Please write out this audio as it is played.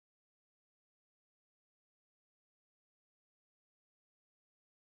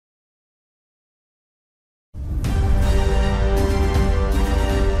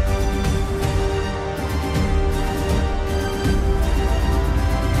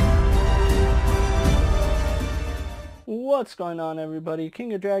What's going on, everybody?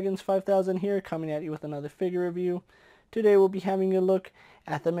 King of Dragons 5000 here, coming at you with another figure review. Today we'll be having a look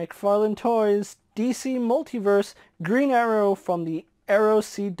at the McFarlane Toys DC Multiverse Green Arrow from the Arrow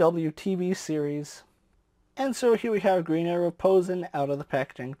CW TV series. And so here we have Green Arrow posing out of the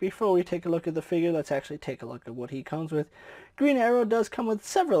packaging. Before we take a look at the figure, let's actually take a look at what he comes with. Green Arrow does come with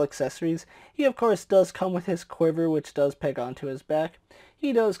several accessories. He of course does come with his quiver, which does peg onto his back.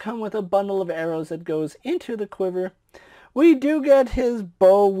 He does come with a bundle of arrows that goes into the quiver. We do get his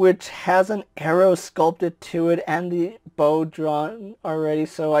bow, which has an arrow sculpted to it and the bow drawn already,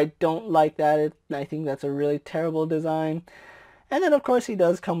 so I don't like that. I think that's a really terrible design. And then of course he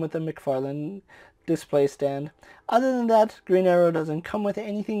does come with a McFarlane display stand. Other than that, Green Arrow doesn't come with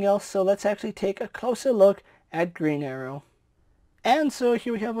anything else, so let's actually take a closer look at Green Arrow. And so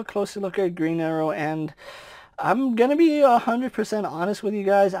here we have a closer look at Green Arrow, and I'm gonna be 100% honest with you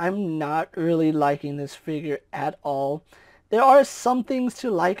guys. I'm not really liking this figure at all. There are some things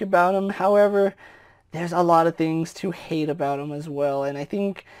to like about him, however, there's a lot of things to hate about him as well, and I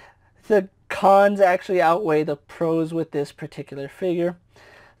think the cons actually outweigh the pros with this particular figure.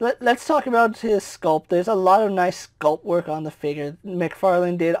 Let's talk about his sculpt. There's a lot of nice sculpt work on the figure.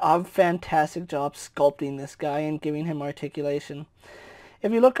 McFarlane did a fantastic job sculpting this guy and giving him articulation.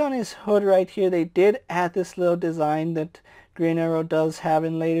 If you look on his hood right here, they did add this little design that Green Arrow does have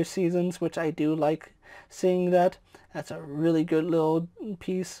in later seasons, which I do like seeing that. That's a really good little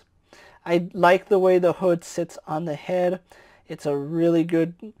piece. I like the way the hood sits on the head. It's a really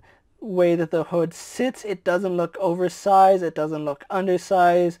good way that the hood sits. It doesn't look oversized. It doesn't look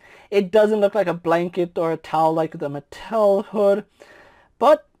undersized. It doesn't look like a blanket or a towel like the Mattel hood.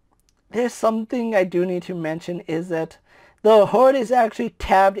 But there's something I do need to mention, is that the hood is actually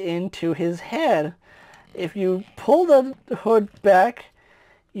tabbed into his head. If you pull the hood back,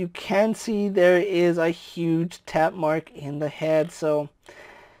 you can see there is a huge tap mark in the head. So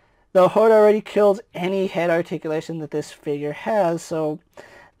the hood already kills any head articulation that this figure has. So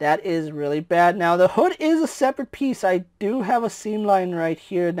that is really bad. Now the hood is a separate piece. I do have a seam line right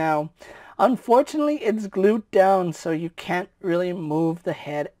here now. Unfortunately, it's glued down, so you can't really move the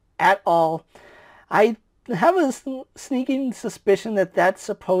head at all. I have a sneaking suspicion that that's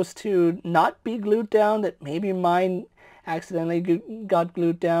supposed to not be glued down, that maybe mine accidentally got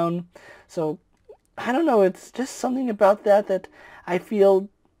glued down. So I don't know, it's just something about that I feel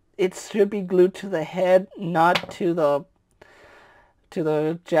it should be glued to the head, not to the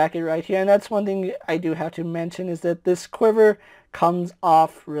jacket right here. And that's one thing I do have to mention, is that this quiver comes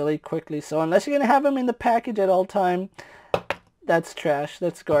off really quickly. So unless you're going to have him in the package at all time, that's trash,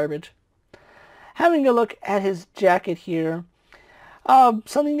 that's garbage. Having a look at his jacket here,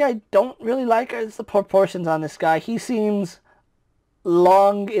 something I don't really like is the proportions on this guy. He seems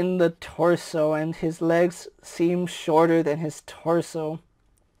long in the torso, and his legs seem shorter than his torso.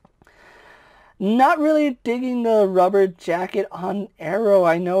 Not really digging the rubber jacket on Arrow.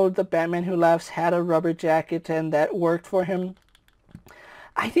 I know the Batman Who Laughs had a rubber jacket and that worked for him.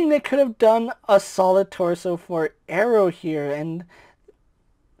 I think they could have done a solid torso for Arrow here, and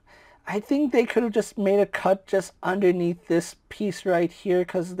I think they could have just made a cut just underneath this piece right here,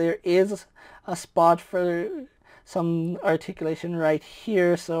 because there is a spot for some articulation right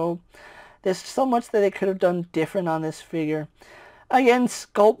here. So there's so much that they could have done different on this figure. Again,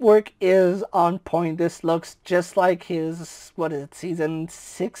 sculpt work is on point. This looks just like his, what is it, season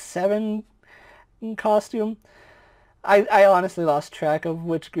 6, 7 costume. I honestly lost track of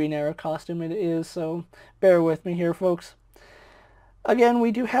which Green Arrow costume it is, so bear with me here, folks. Again, we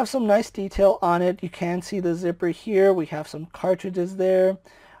do have some nice detail on it. You can see the zipper here. We have some cartridges there.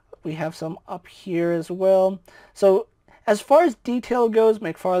 We have some up here as well. So as far as detail goes,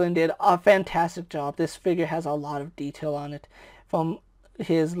 McFarlane did a fantastic job. This figure has a lot of detail on it. From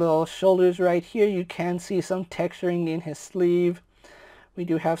his little shoulders right here, you can see some texturing in his sleeve. We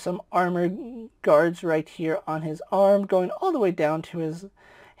do have some armor guards right here on his arm, going all the way down to his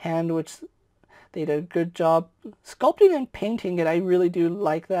hand, which they did a good job sculpting and painting it. I really do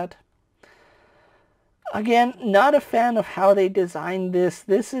like that. Again, not a fan of how they designed this.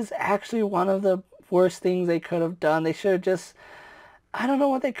 This is actually one of the worst things they could have done. They should have just, I don't know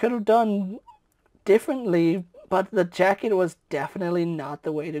what they could have done differently, but the jacket was definitely not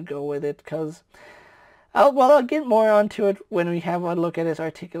the way to go with it, because, I'll get more onto it when we have a look at his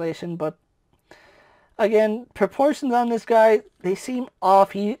articulation, but again, proportions on this guy, they seem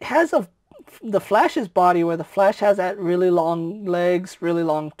off. He has the Flash's body, where the Flash has that really long legs, really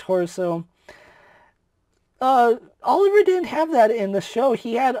long torso. Oliver didn't have that in the show.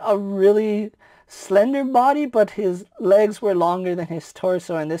 He had a really slender body, but his legs were longer than his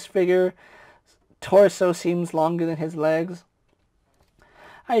torso, and this figure torso seems longer than his legs.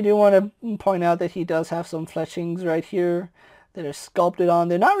 I do want to point out that he does have some fleshings right here that are sculpted on.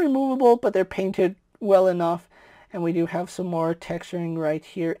 They're not removable, but they're painted well enough. And we do have some more texturing right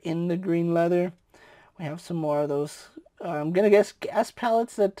here in the green leather. We have some more of those, I'm going to guess, gas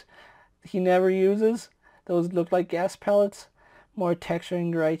pellets that he never uses. Those look like gas pellets. More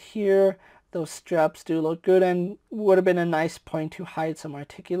texturing right here. Those straps do look good and would have been a nice point to hide some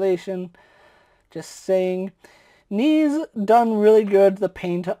articulation. Just saying. Knees done really good. The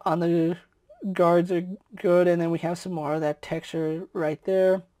paint on the guards are good. And then we have some more of that texture right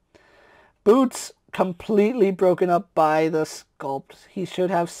there. Boots completely broken up by the sculpt. He should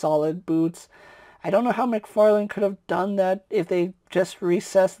have solid boots. I don't know how McFarlane could have done that. If they just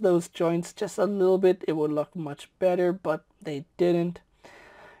recessed those joints just a little bit, it would look much better, but they didn't.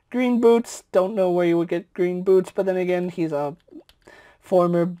 Green boots, don't know where you would get green boots, but then again, he's a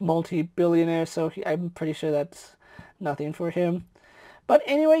former multi-billionaire, so I'm pretty sure that's nothing for him. But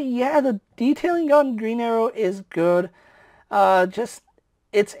anyway, yeah, the detailing on Green Arrow is good. Just,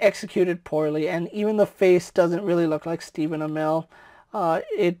 it's executed poorly, and even the face doesn't really look like Stephen Amell.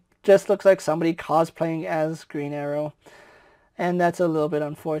 It just looks like somebody cosplaying as Green Arrow, and that's a little bit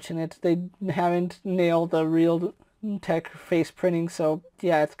unfortunate. They haven't nailed the real tech face printing, so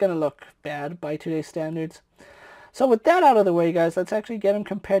yeah, it's gonna look bad by today's standards. So with that out of the way, guys, let's actually get him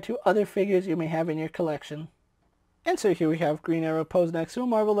compared to other figures you may have in your collection. And so here we have Green Arrow posed next to a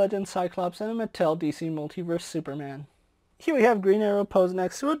Marvel Legends Cyclops and a Mattel DC Multiverse Superman. Here we have Green Arrow posed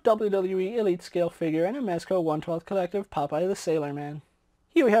next to a WWE Elite Scale figure and a Mezco 1/12 Collective Popeye the Sailor Man.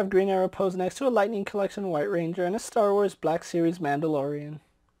 Here we have Green Arrow posed next to a Lightning Collection White Ranger and a Star Wars Black Series Mandalorian.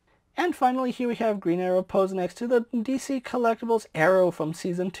 And finally, here we have Green Arrow posed next to the DC Collectibles Arrow from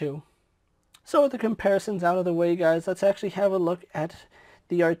Season 2. So with the comparisons out of the way, guys, let's actually have a look at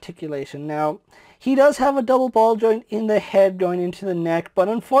the articulation. Now, he does have a double ball joint in the head going into the neck, but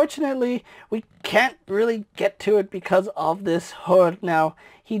unfortunately, we can't really get to it because of this hood. Now,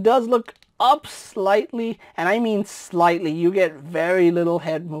 he does look up slightly, and I mean slightly. You get very little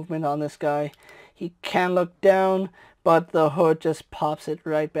head movement on this guy. He can look down, but the hood just pops it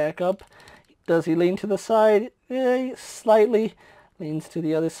right back up. Does he lean to the side? Slightly. Leans to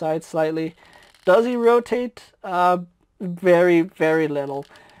the other side slightly. Does he rotate? Very, very little.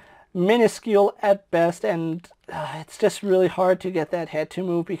 Minuscule at best, and it's just really hard to get that head to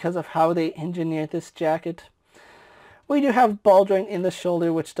move because of how they engineered this jacket. We do have ball joint in the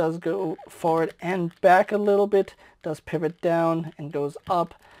shoulder, which does go forward and back a little bit, does pivot down and goes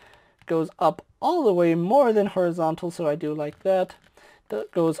up all the way more than horizontal, so I do like that.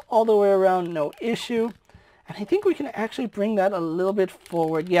 That goes all the way around, no issue. And I think we can actually bring that a little bit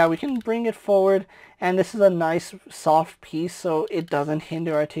forward. Yeah, we can bring it forward, and this is a nice soft piece, so it doesn't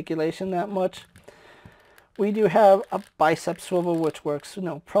hinder articulation that much. We do have a bicep swivel, which works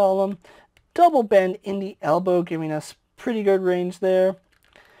no problem. Double bend in the elbow, giving us pretty good range there.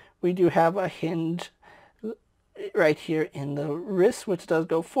 We do have a hinge right here in the wrist, which does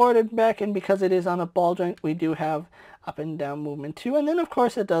go forward and back, and because it is on a ball joint, we do have up and down movement too. And then of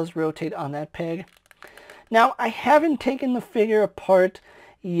course it does rotate on that peg. Now, I haven't taken the figure apart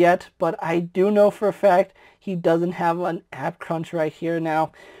yet, but I do know for a fact he doesn't have an ab crunch right here.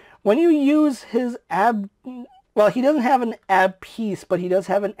 Now, when you use his ab, well, he doesn't have an ab piece, but he does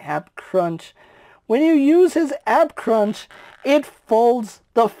have an ab crunch. When you use his ab crunch, it folds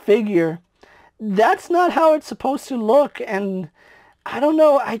the figure. That's not how it's supposed to look, and I don't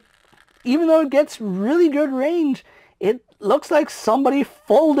know, even though it gets really good range, it looks like somebody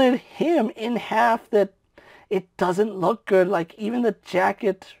folded him in half. That it doesn't look good. Like, even the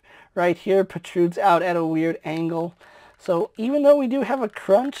jacket right here protrudes out at a weird angle. So even though we do have a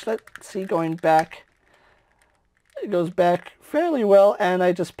crunch, let's see, going back, it goes back fairly well, and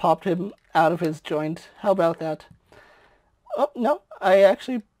I just popped him out of his joint. How about that? Oh, no, I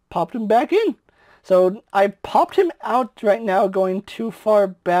actually popped him back in. So I popped him out right now going too far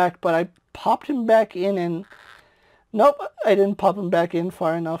back, but I popped him back in, and nope, I didn't pop him back in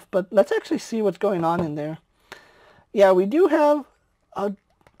far enough. But let's actually see what's going on in there. Yeah, we do have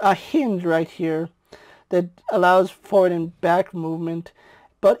a hinge right here that allows forward and back movement,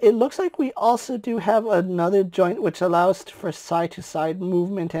 but it looks like we also do have another joint which allows for side-to-side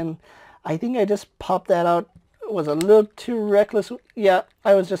movement, and I think I just popped that out. It was a little too reckless. Yeah,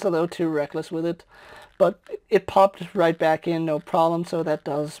 I was just a little too reckless with it, but it popped right back in, no problem. So that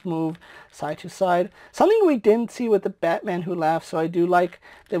does move side to side. Something we didn't see with the Batman Who Laughs, so I do like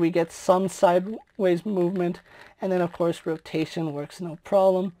that we get some sideways movement, and then of course rotation works no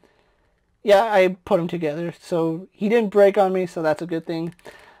problem. Yeah, I put them together, so he didn't break on me, so that's a good thing.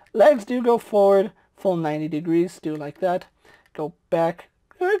 Legs do go forward, full 90 degrees, do like that. Go back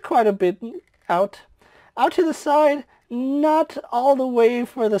quite a bit out. Out to the side, not all the way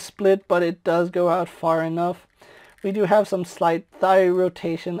for the split, but it does go out far enough. We do have some slight thigh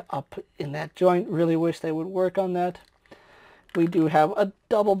rotation up in that joint. Really wish they would work on that. We do have a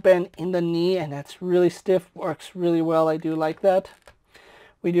double bend in the knee, and that's really stiff. Works really well. I do like that.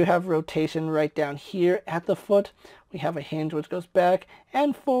 We do have rotation right down here at the foot. We have a hinge which goes back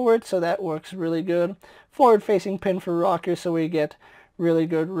and forward, so that works really good. Forward facing pin for rocker, so we get really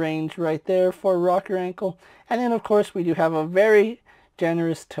good range right there for rocker ankle. And then of course we do have a very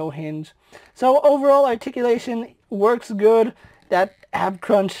generous toe hinge. So overall articulation works good. That ab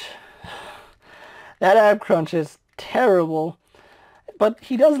crunch is terrible. But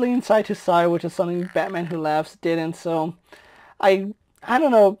he does lean side to side, which is something Batman Who Laughs didn't. So I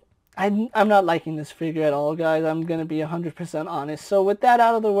don't know. I'm not liking this figure at all, guys. I'm going to be 100% honest. So with that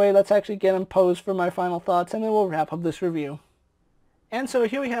out of the way, let's actually get him posed for my final thoughts, and then we'll wrap up this review. And so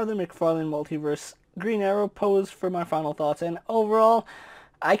here we have the McFarlane Multiverse Green Arrow posed for my final thoughts. And overall,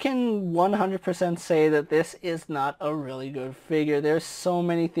 I can 100% say that this is not a really good figure. There's so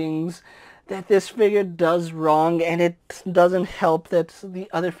many things that this figure does wrong, and it doesn't help that the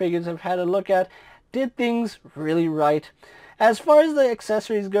other figures I've had a look at did things really right. As far as the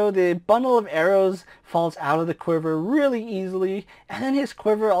accessories go, the bundle of arrows falls out of the quiver really easily, and then his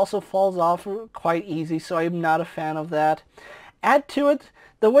quiver also falls off quite easy, so I'm not a fan of that. Add to it,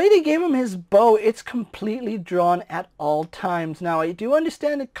 the way they gave him his bow, it's completely drawn at all times. Now, I do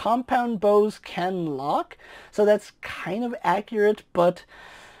understand that compound bows can lock, so that's kind of accurate, but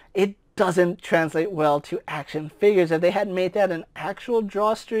it doesn't translate well to action figures. If they had made that an actual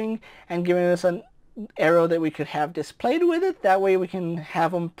drawstring and given us an arrow that we could have displayed with it, that way we can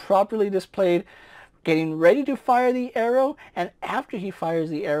have them properly displayed, getting ready to fire the arrow and after he fires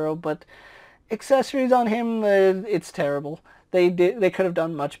the arrow. But accessories on him, it's terrible. They could have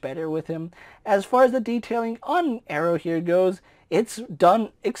done much better with him. As far as the detailing on Arrow here goes, it's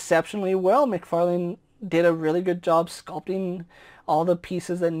done exceptionally well. McFarlane did a really good job sculpting all the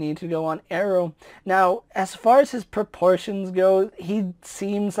pieces that need to go on Arrow. Now, as far as his proportions go, he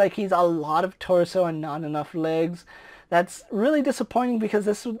seems like he's a lot of torso and not enough legs. That's really disappointing because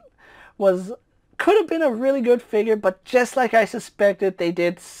this could have been a really good figure, but just like I suspected, they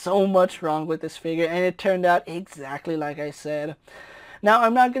did so much wrong with this figure, and it turned out exactly like I said. Now,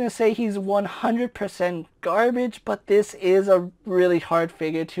 I'm not going to say he's 100% garbage, but this is a really hard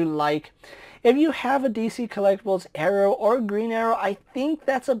figure to like. If you have a DC Collectibles Arrow or Green Arrow, I think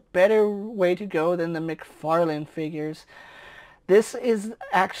that's a better way to go than the McFarlane figures. This is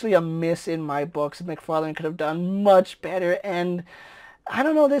actually a miss in my books. McFarlane could have done much better, and I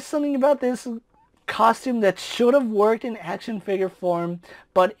don't know, there's something about this costume that should have worked in action figure form,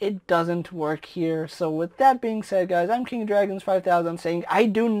 but it doesn't work here. So with that being said, guys, I'm KingofDragons 5000 saying I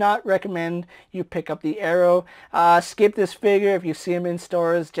do not recommend you pick up the Arrow. Skip this figure. If you see him in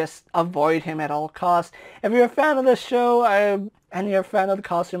stores, just avoid him at all costs. If you're a fan of the show and you're a fan of the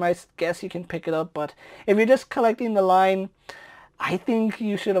costume, I guess you can pick it up, but if you're just collecting the line, I think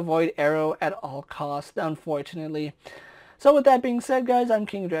you should avoid Arrow at all costs, unfortunately. So with that being said, guys, I'm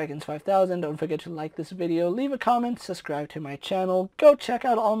KingofDragons 5000. Don't forget to like this video, leave a comment, subscribe to my channel. Go check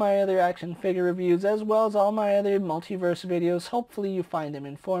out all my other action figure reviews as well as all my other multiverse videos. Hopefully you find them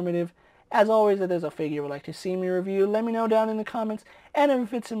informative. As always, if there's a figure you would like to see me review, let me know down in the comments. And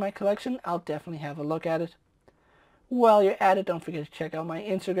if it's in my collection, I'll definitely have a look at it. While you're at it, don't forget to check out my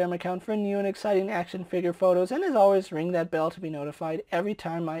Instagram account for new and exciting action figure photos. And as always, ring that bell to be notified every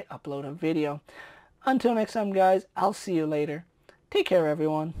time I upload a video. Until next time, guys, I'll see you later. Take care,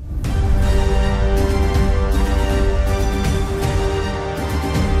 everyone.